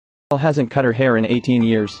hasn't cut her hair in 18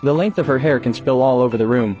 years. The length of her hair can spill all over the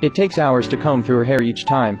room. It takes hours to comb through her hair each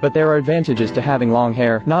time, but there are advantages to having long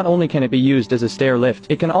hair. Not only can it be used as a stair lift,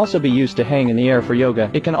 it can also be used to hang in the air for yoga.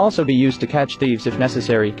 It can also be used to catch thieves if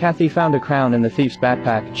necessary. Kathy found a crown in the thief's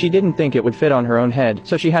backpack. She didn't think it would fit on her own head,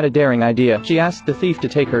 so she had a daring idea. She asked the thief to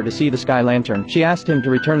take her to see the sky lantern. She asked him to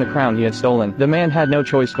return the crown he had stolen. The man had no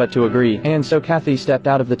choice but to agree, and so Kathy stepped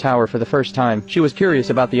out of the tower for the first time. She was curious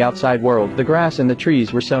about the outside world. The grass and the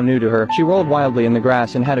trees were so new to her. She rolled wildly in the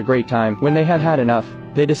grass and had a great time. When they had had enough,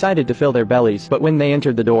 they decided to fill their bellies, but when they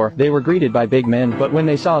entered the door, they were greeted by big men. But when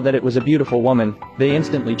they saw that it was a beautiful woman, they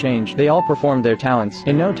instantly changed. They all performed their talents.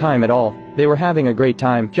 In no time at all, they were having a great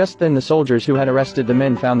time. Just then the soldiers who had arrested the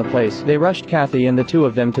men found the place. They rushed Kathy and the two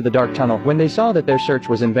of them to the dark tunnel. When they saw that their search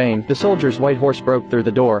was in vain, the soldier's white horse broke through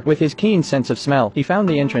the door. With his keen sense of smell, he found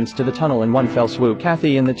the entrance to the tunnel in one fell swoop.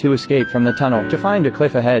 Kathy and the two escaped from the tunnel to find a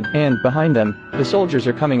cliff ahead, and, behind them, the soldiers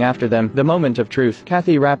are coming after them. The moment of truth.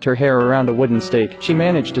 Kathy wrapped her hair around a wooden stake. She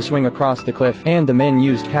managed to swing across the cliff, and the men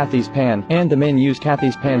used Kathy's pan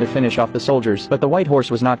to finish off the soldiers. But the white horse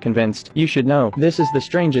was not convinced. You should know, this is the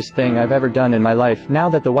strangest thing I've ever done in my life. Now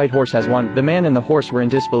that the white horse has won, the man and the horse were in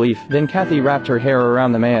disbelief. Then Kathy wrapped her hair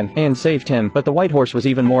around the man and saved him, but the white horse was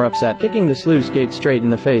even more upset, kicking the sluice gate straight in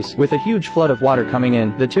the face. With a huge flood of water coming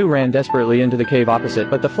in, the two ran desperately into the cave opposite,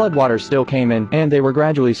 but the flood water still came in, and they were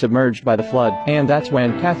gradually submerged by the flood. And that's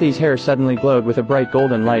when Kathy's hair suddenly glowed with a bright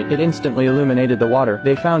golden light. It instantly illuminated the water.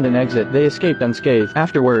 They found an exit. They escaped unscathed.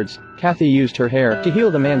 Afterwards, Kathy used her hair to heal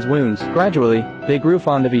the man's wounds. Gradually, they grew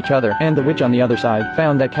fond of each other, and the witch on the other side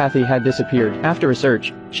found that Kathy had disappeared. After a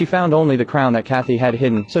search, she found only the crown that Kathy had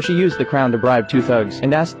hidden, so she used the crown to bribe two thugs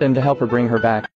and asked them to help her bring her back.